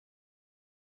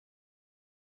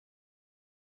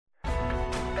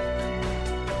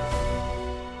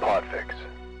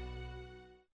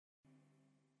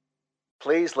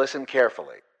Please listen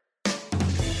carefully.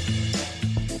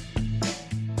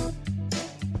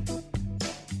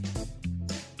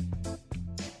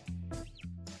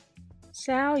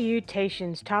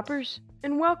 Salutations, toppers,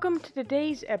 and welcome to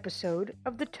today's episode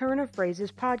of the Turn of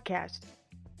Phrases podcast.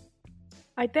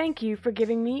 I thank you for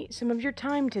giving me some of your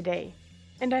time today,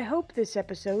 and I hope this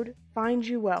episode finds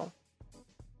you well.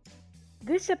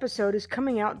 This episode is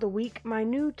coming out the week my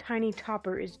new tiny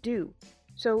topper is due,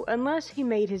 so unless he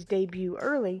made his debut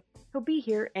early, he'll be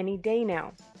here any day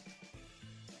now.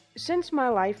 Since my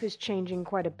life is changing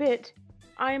quite a bit,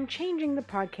 I am changing the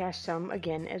podcast some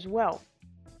again as well.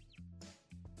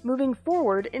 Moving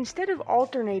forward, instead of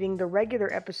alternating the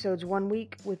regular episodes one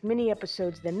week with mini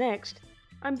episodes the next,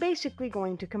 I'm basically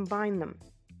going to combine them.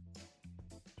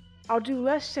 I'll do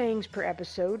less sayings per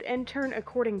episode and turn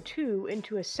according to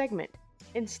into a segment,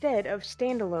 instead of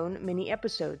standalone mini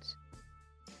episodes.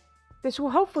 This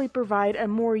will hopefully provide a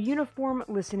more uniform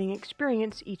listening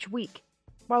experience each week,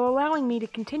 while allowing me to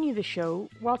continue the show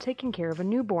while taking care of a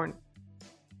newborn.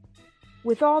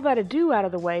 With all that ado out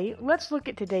of the way, let's look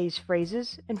at today's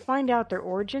phrases and find out their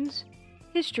origins,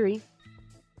 history,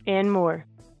 and more.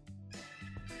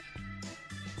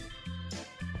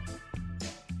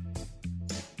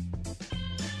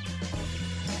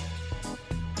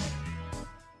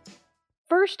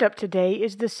 First up today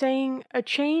is the saying, "A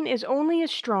chain is only as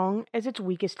strong as its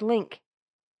weakest link."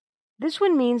 This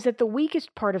one means that the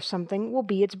weakest part of something will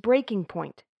be its breaking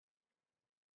point.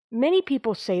 Many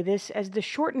people say this as the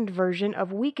shortened version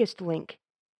of weakest link,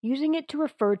 using it to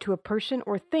refer to a person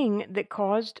or thing that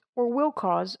caused or will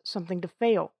cause something to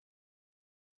fail.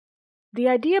 The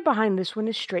idea behind this one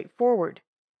is straightforward.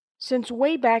 Since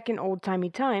way back in old-timey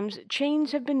times,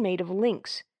 chains have been made of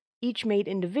links, each made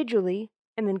individually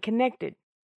and then connected.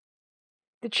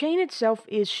 The chain itself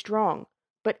is strong,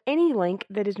 but any link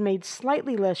that is made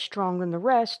slightly less strong than the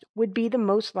rest would be the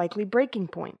most likely breaking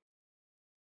point.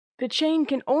 The chain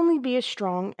can only be as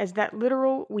strong as that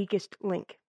literal weakest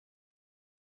link.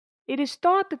 It is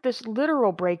thought that this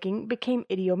literal breaking became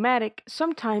idiomatic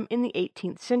sometime in the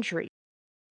 18th century,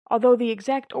 although the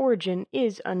exact origin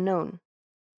is unknown.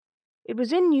 It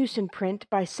was in use in print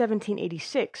by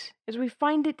 1786, as we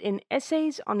find it in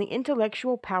Essays on the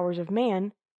Intellectual Powers of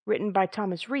Man, written by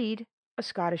Thomas Reid, a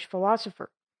Scottish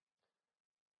philosopher.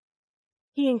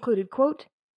 He included, quote,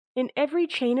 "In every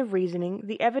chain of reasoning,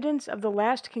 the evidence of the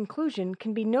last conclusion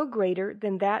can be no greater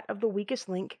than that of the weakest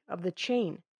link of the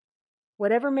chain,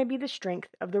 whatever may be the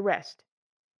strength of the rest."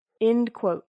 End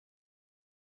quote.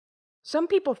 Some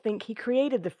people think he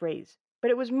created the phrase,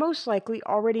 but it was most likely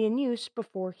already in use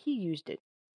before he used it.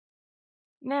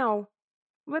 Now,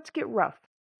 let's get rough.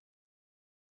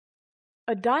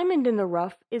 A diamond in the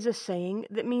rough is a saying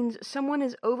that means someone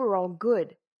is overall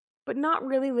good, but not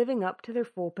really living up to their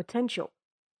full potential.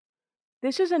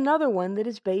 This is another one that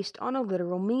is based on a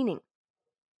literal meaning.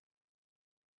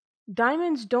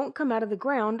 Diamonds don't come out of the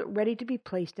ground ready to be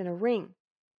placed in a ring.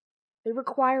 They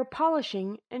require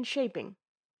polishing and shaping.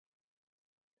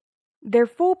 Their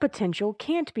full potential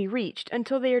can't be reached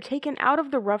until they are taken out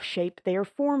of the rough shape they are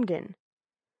formed in.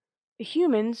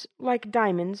 Humans, like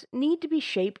diamonds, need to be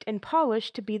shaped and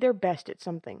polished to be their best at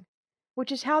something,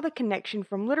 which is how the connection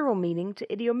from literal meaning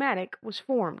to idiomatic was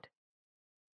formed.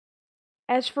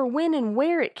 As for when and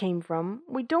where it came from,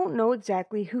 we don't know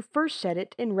exactly who first said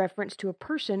it in reference to a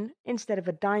person instead of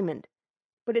a diamond,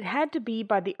 but it had to be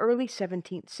by the early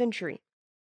 17th century.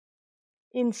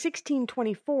 In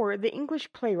 1624, the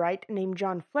English playwright named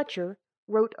John Fletcher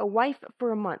wrote A Wife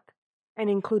for a Month, and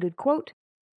included, quote,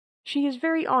 "She is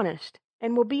very honest,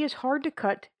 and will be as hard to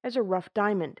cut as a rough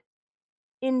diamond."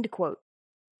 End quote.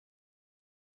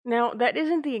 Now, that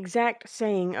isn't the exact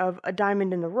saying of "a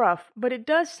diamond in the rough," but it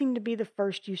does seem to be the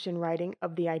first use in writing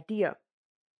of the idea.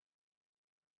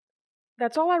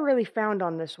 That's all I really found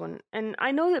on this one, and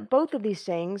I know that both of these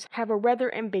sayings have a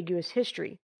rather ambiguous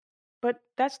history, but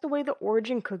that's the way the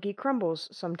origin cookie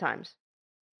crumbles sometimes.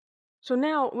 So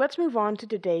now, let's move on to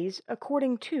today's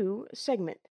According To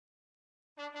segment.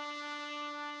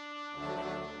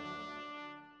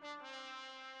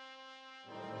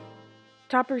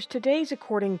 Toppers, today's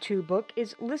According To book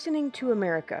is Listening to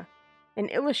America, an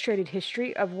illustrated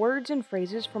history of words and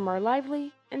phrases from our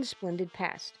lively and splendid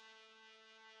past.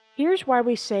 Here's why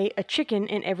we say a chicken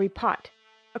in every pot,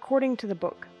 according to the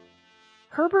book.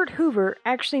 Herbert Hoover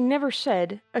actually never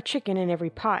said a chicken in every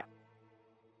pot.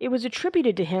 It was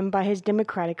attributed to him by his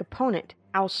Democratic opponent,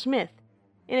 Al Smith,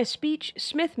 in a speech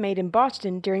Smith made in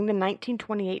Boston during the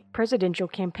 1928 presidential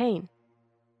campaign.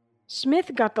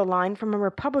 Smith got the line from a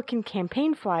Republican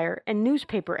campaign flyer and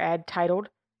newspaper ad titled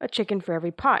 "A Chicken for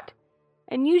Every Pot,"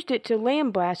 and used it to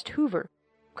lambaste Hoover,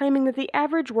 claiming that the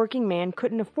average working man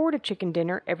couldn't afford a chicken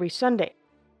dinner every Sunday.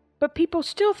 But people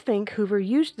still think Hoover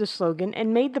used the slogan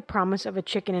and made the promise of a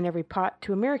chicken in every pot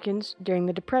to Americans during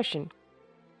the Depression.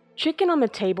 Chicken on the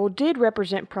table did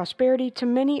represent prosperity to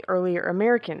many earlier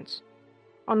Americans.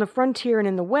 On the frontier and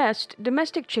in the West,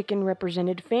 domestic chicken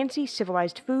represented fancy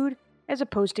civilized food as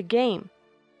opposed to game,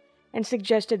 and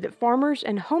suggested that farmers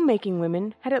and homemaking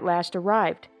women had at last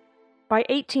arrived. By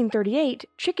 1838,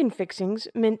 chicken fixings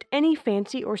meant any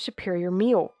fancy or superior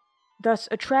meal. Thus,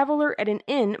 a traveler at an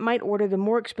inn might order the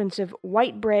more expensive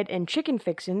white bread and chicken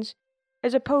fixins,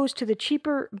 as opposed to the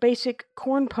cheaper, basic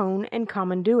corn pone and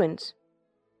common doins.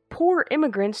 Poor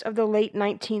immigrants of the late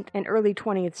 19th and early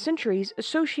 20th centuries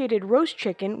associated roast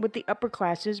chicken with the upper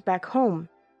classes back home,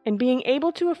 and being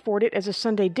able to afford it as a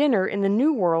Sunday dinner in the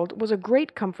New World was a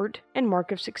great comfort and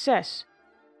mark of success.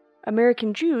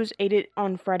 American Jews ate it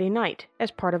on Friday night as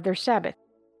part of their Sabbath.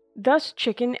 Thus,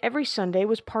 chicken every Sunday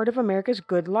was part of America's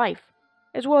good life,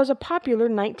 as well as a popular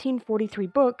 1943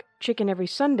 book, Chicken Every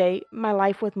Sunday, My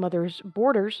Life with Mother's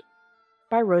Boarders,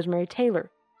 by Rosemary Taylor.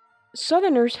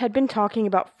 Southerners had been talking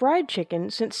about fried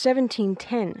chicken since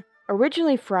 1710,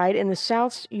 originally fried in the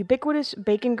South's ubiquitous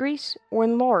bacon grease or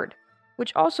in lard,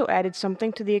 which also added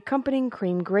something to the accompanying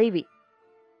cream gravy.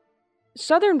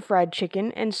 Southern fried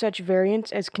chicken and such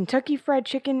variants as Kentucky Fried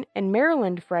Chicken and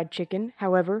Maryland Fried Chicken,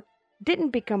 however,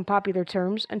 didn't become popular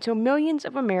terms until millions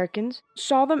of Americans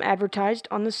saw them advertised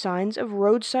on the signs of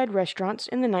roadside restaurants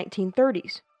in the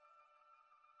 1930s.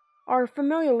 Our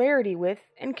familiarity with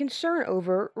and concern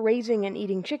over raising and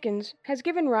eating chickens has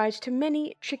given rise to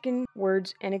many chicken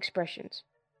words and expressions.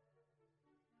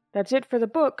 That's it for the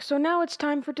book, so now it's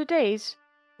time for today's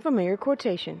familiar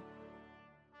quotation.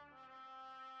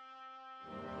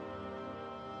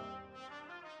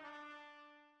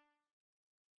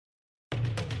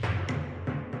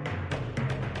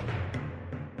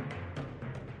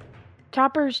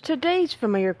 Toppers, today's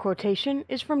familiar quotation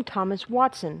is from Thomas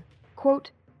Watson.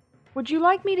 Quote, "Would you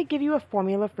like me to give you a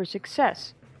formula for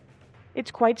success? It's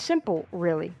quite simple,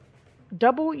 really.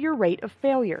 Double your rate of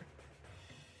failure.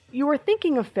 You are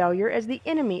thinking of failure as the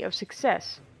enemy of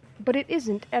success, but it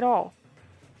isn't at all.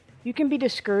 You can be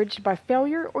discouraged by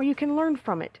failure or you can learn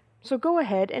from it, so go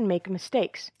ahead and make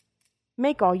mistakes.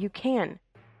 Make all you can,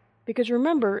 because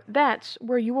remember, that's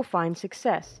where you will find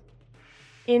success."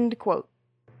 End quote.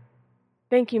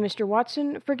 Thank you, Mr.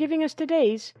 Watson, for giving us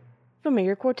today's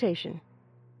familiar quotation.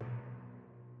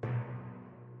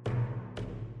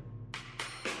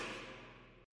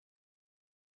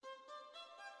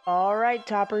 All right,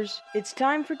 Toppers, it's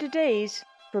time for today's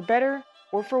For Better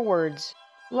or For Words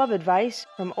love advice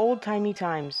from old-timey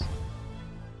times.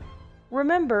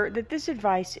 Remember that this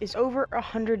advice is over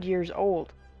 100 years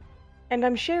old, and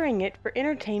I'm sharing it for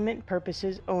entertainment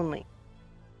purposes only.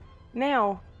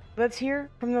 Now, let's hear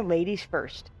from the ladies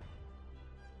first.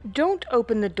 Don't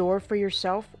open the door for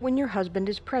yourself when your husband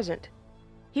is present.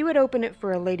 He would open it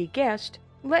for a lady guest,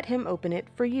 let him open it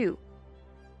for you.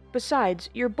 Besides,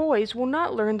 your boys will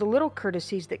not learn the little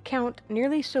courtesies that count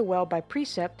nearly so well by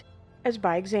precept as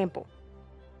by example.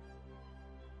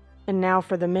 And now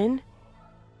for the men.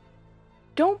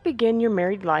 Don't begin your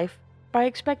married life by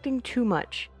expecting too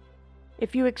much.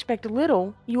 If you expect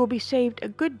little, you will be saved a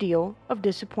good deal of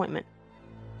disappointment.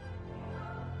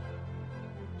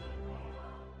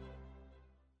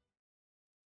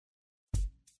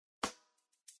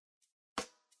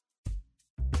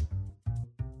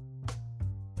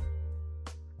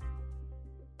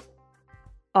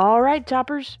 All right,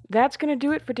 Toppers, that's going to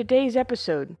do it for today's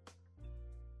episode.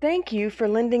 Thank you for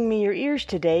lending me your ears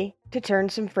today to turn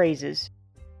some phrases.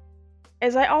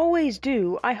 As I always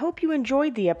do, I hope you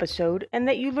enjoyed the episode and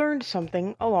that you learned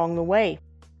something along the way.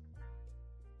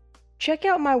 Check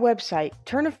out my website,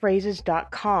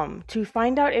 turnofphrases.com, to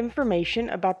find out information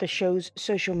about the show's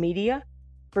social media,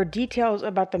 for details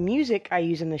about the music I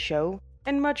use in the show,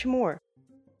 and much more.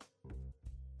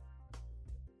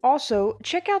 Also,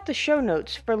 check out the show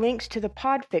notes for links to the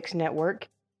Podfix network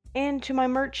and to my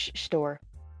merch store.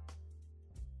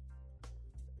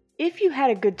 If you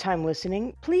had a good time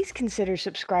listening, please consider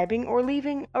subscribing or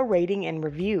leaving a rating and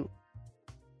review.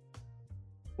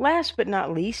 Last but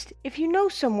not least, if you know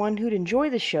someone who'd enjoy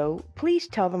the show, please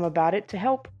tell them about it to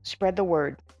help spread the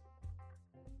word.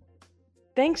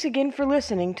 Thanks again for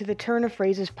listening to the Turn of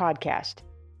Phrases podcast.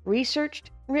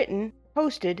 Researched, written,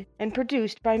 hosted, and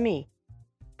produced by me,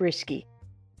 Brisky.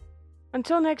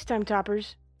 Until next time,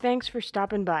 Toppers, thanks for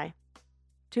stopping by.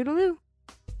 Toodaloo!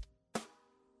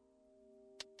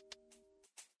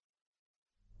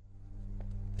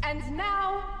 And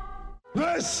now...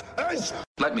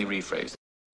 Let me rephrase.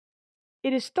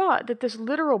 It is thought that this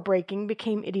literal breaking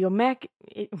became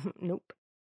nope.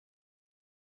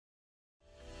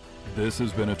 This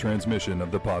has been a transmission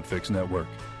of the Podfix Network.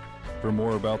 For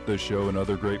more about this show and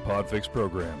other great Podfix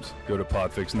programs, go to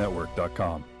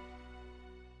podfixnetwork.com.